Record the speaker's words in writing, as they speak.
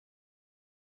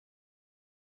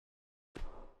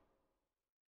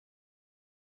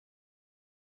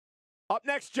Up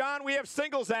next, John, we have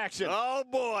singles action. Oh,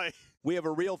 boy. We have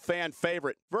a real fan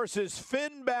favorite versus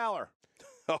Finn Bälor.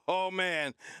 Oh,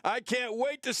 man. I can't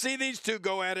wait to see these two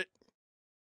go at it.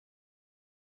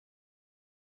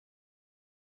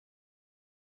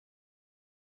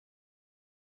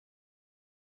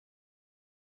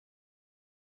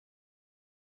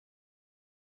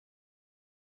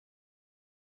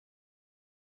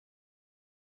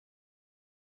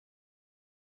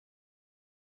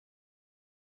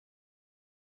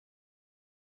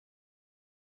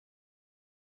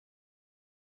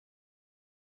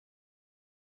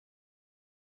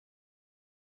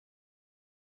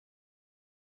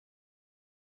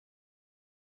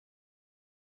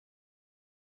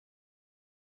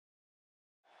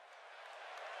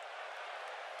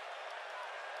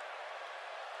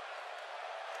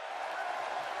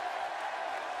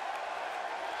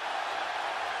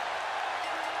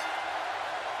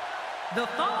 The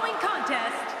following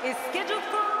contest is scheduled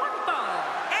for one fall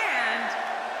and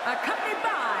accompanied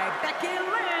by Becky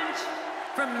Lynch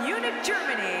from Munich,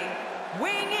 Germany,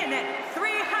 weighing in at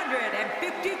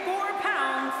 354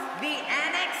 pounds, the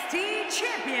NXT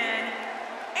champion,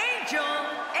 Angel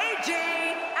AJ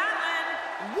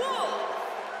Allen Wolf.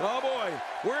 Oh, boy.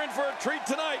 We're in for a treat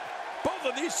tonight. Both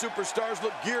of these superstars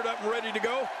look geared up and ready to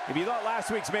go. If you thought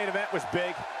last week's main event was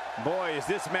big, boy, is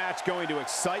this match going to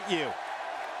excite you.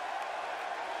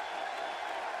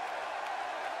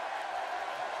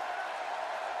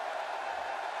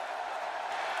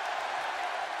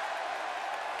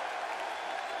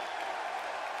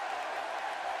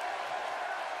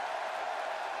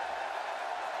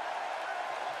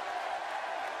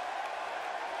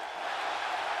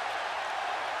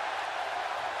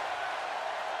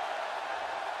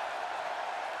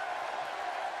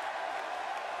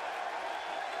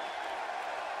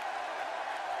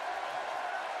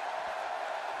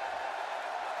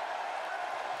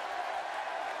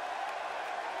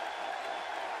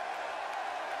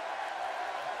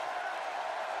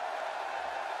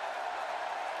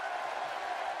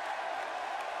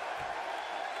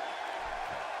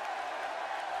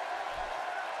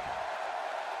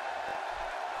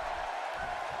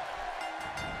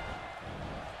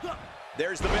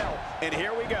 There's the bell, and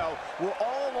here we go. We're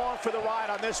all along for the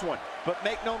ride on this one, but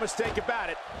make no mistake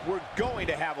about it, we're going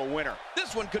to have a winner.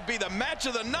 This one could be the match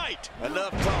of the night.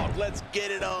 Enough talk, let's get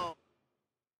it on.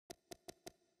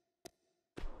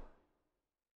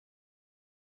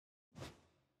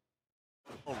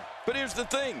 But here's the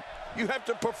thing, you have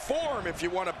to perform if you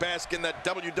want to bask in that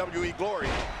WWE glory.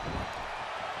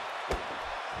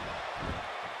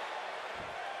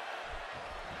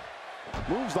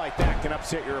 Moves like that can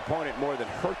upset your opponent more than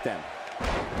hurt them.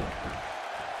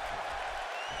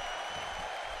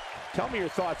 Tell me your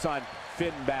thoughts on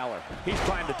Finn Bälor. He's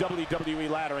climbed the WWE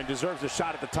ladder and deserves a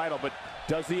shot at the title, but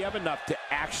does he have enough to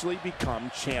actually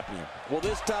become champion? Well,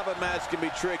 this type of match can be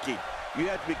tricky. You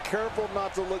have to be careful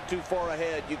not to look too far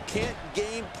ahead. You can't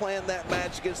game plan that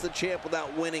match against the champ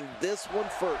without winning this one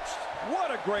first.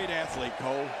 What a great athlete,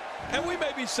 Cole. And we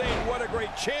may be saying what a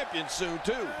great champion soon,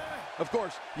 too. Of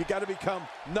course, you got to become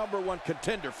 #1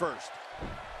 contender first.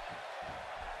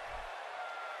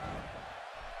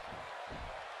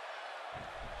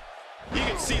 You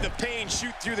can see the pain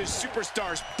shoot through the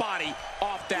superstar's body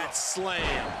off that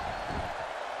slam.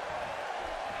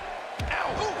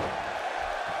 Ow! Ooh.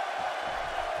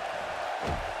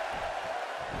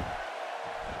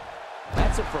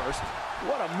 That's a first.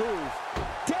 What a move.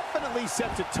 Definitely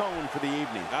sets a tone for the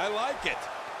evening. I like it.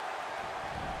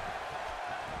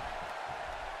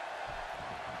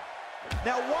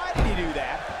 Now, why did he do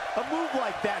that? A move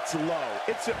like that's low.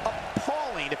 It's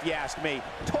appalling, if you ask me.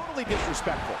 Totally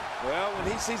disrespectful. Well,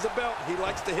 when he sees a belt, he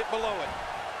likes to hit below it.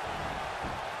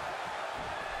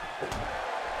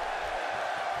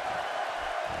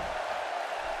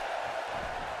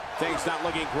 Things not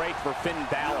looking great for Finn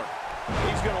Bälor.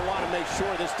 He's going to want to make sure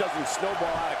this doesn't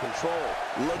snowball out of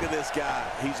control. Look at this guy.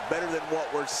 He's better than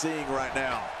what we're seeing right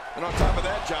now. And on top of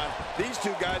that, John, these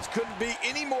two guys couldn't be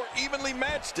any more evenly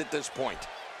matched at this point.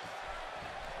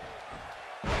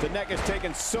 The neck has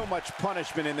taken so much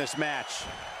punishment in this match.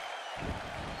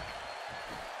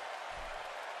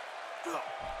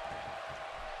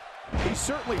 He's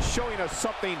certainly showing us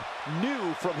something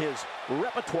new from his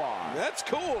repertoire. That's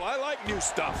cool. I like new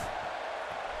stuff.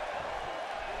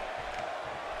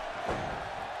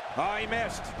 Oh, he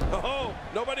missed. Oh,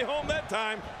 nobody home that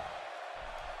time.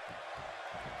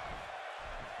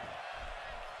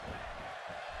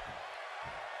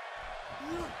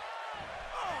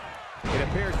 It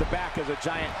appears the back has a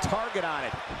giant target on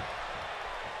it.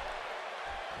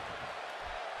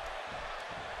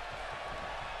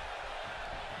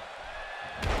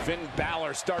 Finn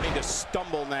Bälor starting to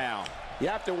stumble now. You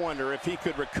have to wonder if he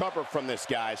could recover from this,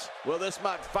 guys. Well, this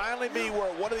might finally be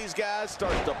where one of these guys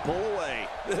starts to pull away.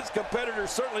 This competitor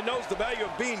certainly knows the value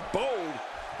of being bold.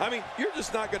 I mean, you're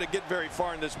just not going to get very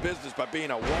far in this business by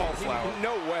being a wallflower.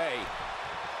 No way.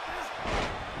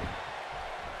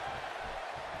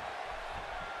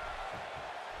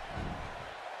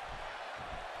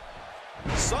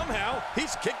 Somehow,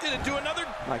 he's kicked it into another.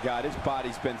 My God, his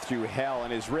body's been through hell,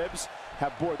 and his ribs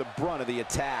have bore the brunt of the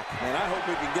attack. And I hope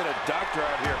we can get a doctor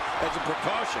out here as a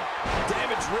precaution.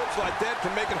 Damaged ribs like that can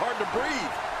make it hard to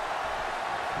breathe.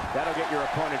 That'll get your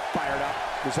opponent fired up.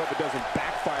 Just hope it doesn't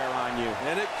backfire on you.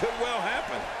 And it could well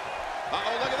happen.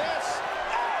 Uh-oh, look at this.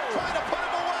 Trying to put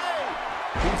him away.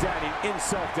 He's adding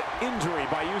insult to injury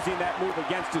by using that move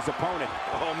against his opponent.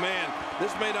 Oh, man,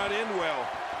 this may not end well.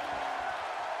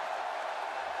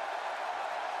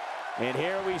 And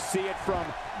here we see it from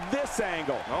this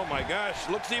angle. Oh, my gosh,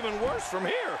 looks even worse from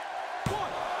here. 1,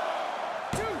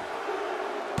 2,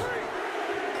 3.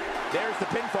 There's the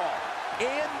pinfall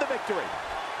and the victory.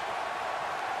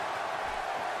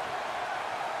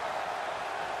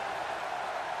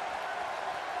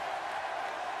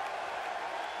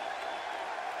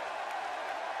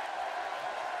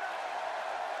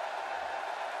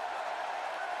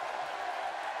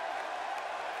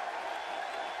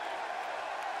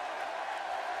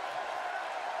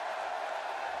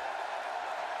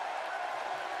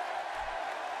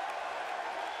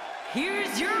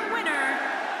 Here's your winner,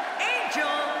 Angel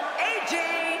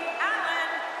A.J.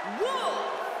 Allen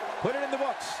Wolf. Put it in the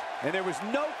books, and there was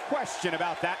no question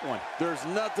about that one. There's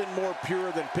nothing more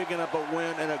pure than picking up a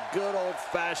win in a good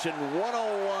old-fashioned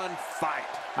one-on-one fight.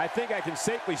 I think I can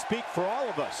safely speak for all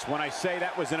of us when I say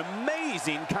that was an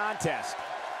amazing contest.